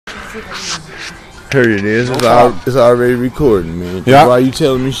Here it is. It's already recording, man. Yeah. Why you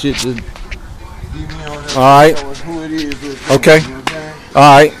telling me shit? All right. Okay.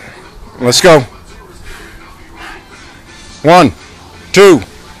 All right. Let's go. 1, 2,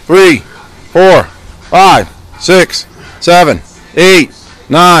 3, 4, 5, 6, 7, 8,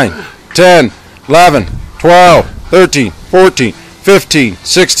 9, 10, 11, 12, 13, 14, 15,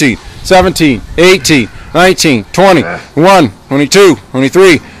 16, 17, 18, 19, 20, 21, 22,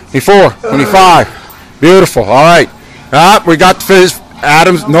 23, 24, 25. Beautiful. All right. We got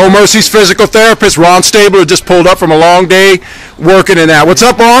Adam's No Mercy's physical therapist, Ron Stabler, just pulled up from a long day working in that. What's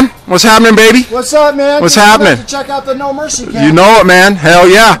up, Ron? What's happening, baby? What's up, man? What's happening? To check out the No Mercy camp. You know it, man. Hell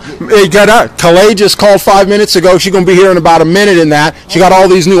yeah. Hey, Calais just called 5 minutes ago. She's going to be here in about a minute in that. She got all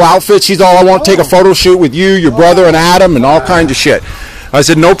these new outfits. She's all, I want to take a photo shoot with you, your brother, and Adam, and all kinds of shit. I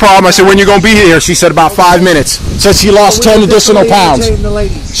said, no problem. I said, when you going to be here? She said, about 5 minutes. Said she lost 10 additional pounds.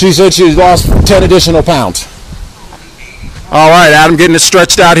 She said she lost 10 additional pounds. All right, Adam, getting it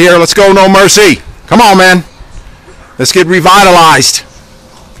stretched out here. Let's go, No Mercy. Come on, man. Let's get revitalized.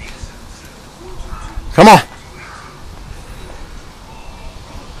 Come on.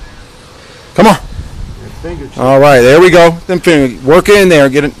 Come on. All right, there we go. Work in there.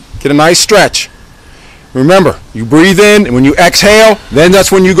 Get a nice stretch. Remember, you breathe in, and when you exhale, then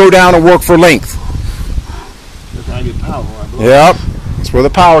that's when you go down and work for length. That's how you get power. Yep. That's where the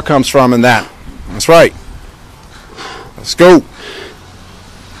power comes from in that. That's right. Let's go.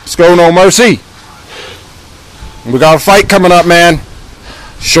 Let's go, No Mercy. We got a fight coming up, man.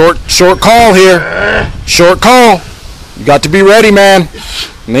 Short call here. Short call. You got to be ready, man.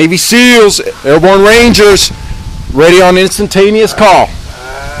 Navy SEALs, Airborne Rangers, ready on instantaneous call.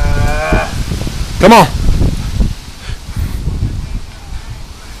 Come on.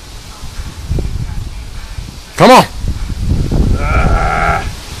 Come on.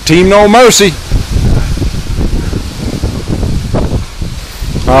 Team No Mercy.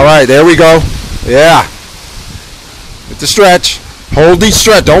 All right, there we go. Yeah. Get the stretch. Hold each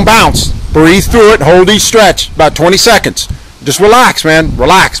stretch. Don't bounce. Breathe through it. Hold each stretch. About 20 seconds. Just relax, man.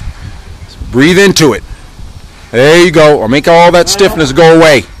 Relax. Breathe into it. There you go. Or make all that stiffness go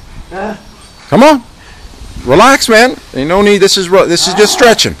away. Come on. Relax, man. Ain't no need. This is just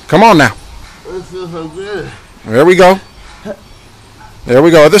stretching. Come on now. It feels so good. There we go. There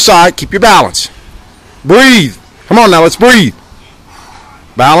we go. Other side. Keep your balance. Breathe. Come on now. Let's breathe.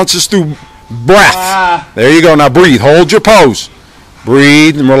 Balance is through breath. There you go. Now breathe. Hold your pose.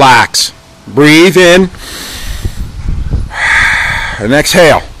 Breathe and relax. Breathe in. And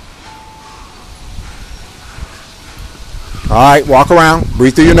exhale. All right. Walk around.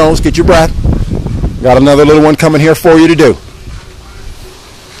 Breathe through your nose. Get your breath. Got another little one coming here for you to do.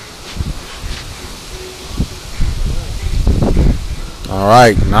 All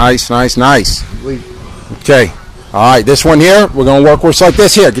right. Nice, nice, nice. Okay. All right, this one here, we're going to work with like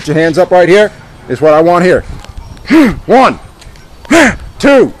this here. Get your hands up right here. This is what I want here. 1,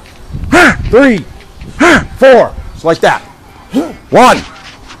 2, 3, 4. It's like that. 1,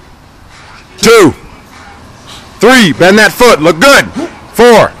 2, 3. Bend that foot. Look good.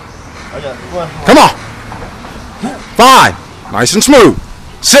 4. Come on. 5. Nice and smooth.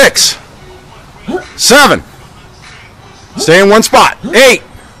 6. 7. Stay in one spot. 8.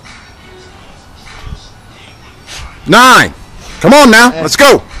 9. Come on now. Let's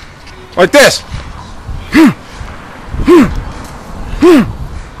go. Like this. Come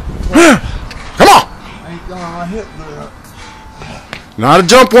on. Not a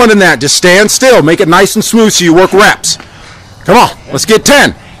jump one in that. Just stand still. Make it nice and smooth so you work reps. Come on. Let's get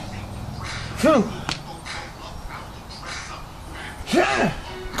 10.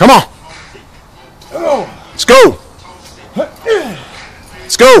 Come on. Let's go.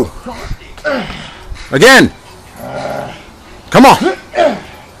 Let's go. Again. Come on.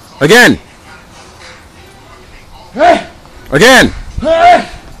 Again. Again.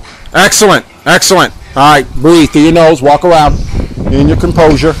 Excellent. Excellent. All right. Breathe through your nose. Walk around. Gain your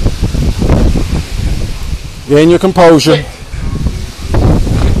composure. Gain your composure.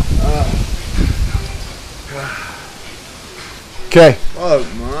 Okay. Fuck,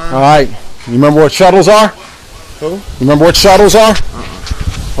 man. All right. You remember what shuttles are? Who? You remember what shuttles are?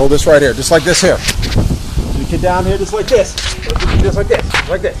 Hold this right here. Just like this here. You get down here just like this. Just like this.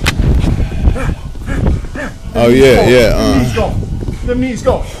 Like this. Oh, yeah, yeah. Knees go. Them knees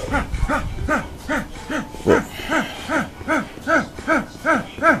go.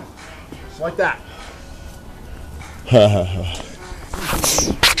 Just like that.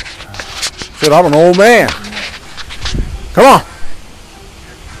 Shit, I'm an old man. Come on.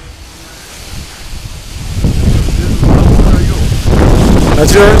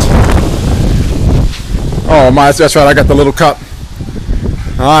 That's yours? Oh my, that's right, I got the little cup.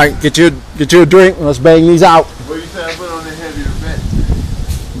 Alright, get you a drink and let's bang these out. What do you say I put on the heavier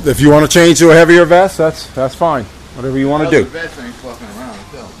vest? If you want to change to a heavier vest, that's fine. Whatever you want to do. The vest ain't fucking around,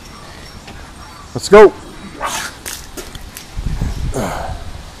 tell me. Let's go.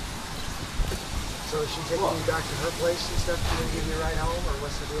 So is she taking you back to her place and stuff to give you a ride home, or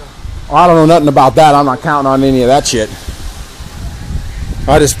what's the deal? I don't know nothing about that. I'm not counting on any of that shit.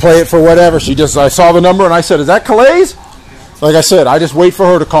 I just play it for whatever. I saw the number and I said, is that Calais? Like I said, I just wait for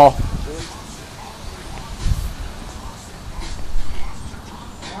her to call.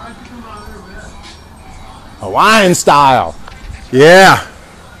 Hawaiian style. Yeah.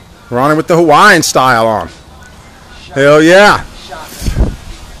 Running with the Hawaiian style on. Hell yeah.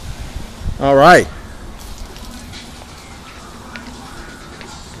 All right.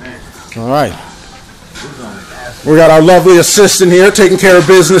 All right. We got our lovely assistant here taking care of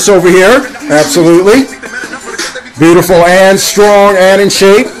business over here. Absolutely. Beautiful and strong and in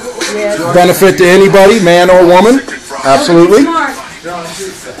shape. Benefit to anybody, man or woman. Absolutely.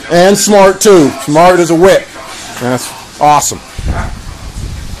 And smart too. Smart as a whip. That's awesome.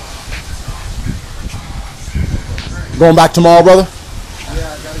 Going back tomorrow, brother?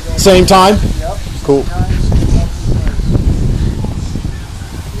 Same time? Cool.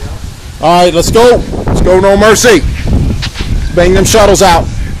 All right, let's go. Let's go, no mercy. Let's bang them shuttles out.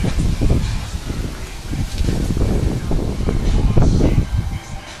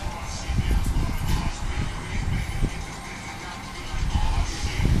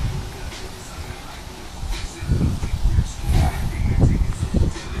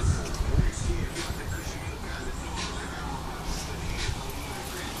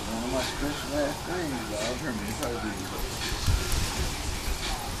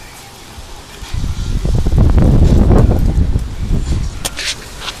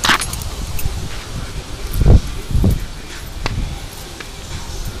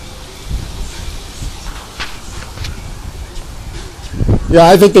 Yeah,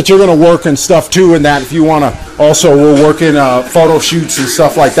 I think that you're going to work and stuff too in that. If you want to, also we'll work in photo shoots and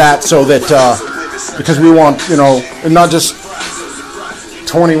stuff like that, so that because we want, you know, and not just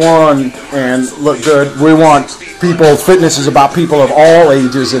 21 and look good. We want people. Fitness is about people of all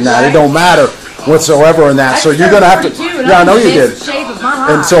ages in that. It don't matter whatsoever in that. So you're going to have to. Yeah, I know you did.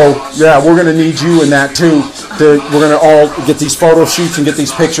 And so yeah, we're going to need you in that too. We're going to all get these photo shoots and get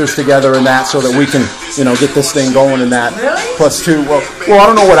these pictures together in that, so that we can, you know, get this thing going in that. Really? Plus two. Well, I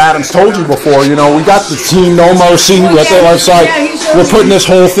don't know what Adam's told you before. You know, we got the Team No Mercy at the website. We're putting this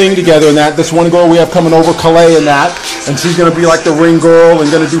whole thing together in that. This one girl we have coming over, Calais, in that, and she's going to be like the ring girl and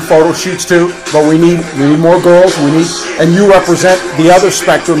going to do photo shoots too. But we need more girls. And you represent the other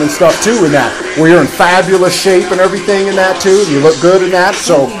spectrum and stuff too in that. Where you're in fabulous shape and everything in that too. You look good in that.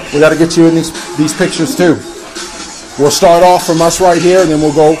 So we got to get you in these pictures too. We'll start off from us right here, and then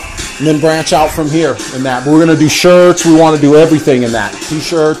we'll go and then branch out from here in that. But we're going to do shirts. We want to do everything in that.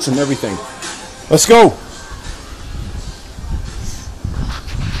 T-shirts and everything. Let's go.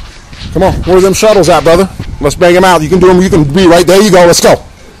 Come on. Where are them shuttles at, brother? Let's bang them out. You can do them. You can be right there. You go. Let's go.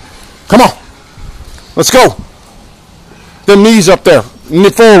 Come on. Let's go. Them knees up there. Knee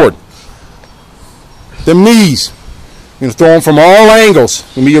forward. Them knees. You're going to throw them from all angles.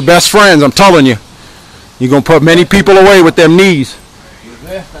 You're going to be your best friends, I'm telling you. You're going to put many people away with them knees.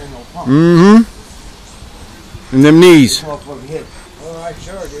 Mm-hmm. And them knees. Alright,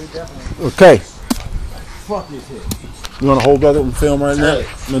 sure, dude, definitely. Okay. Fuck his head. You want to hold, brother, and film right now? I'm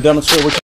going to demonstrate what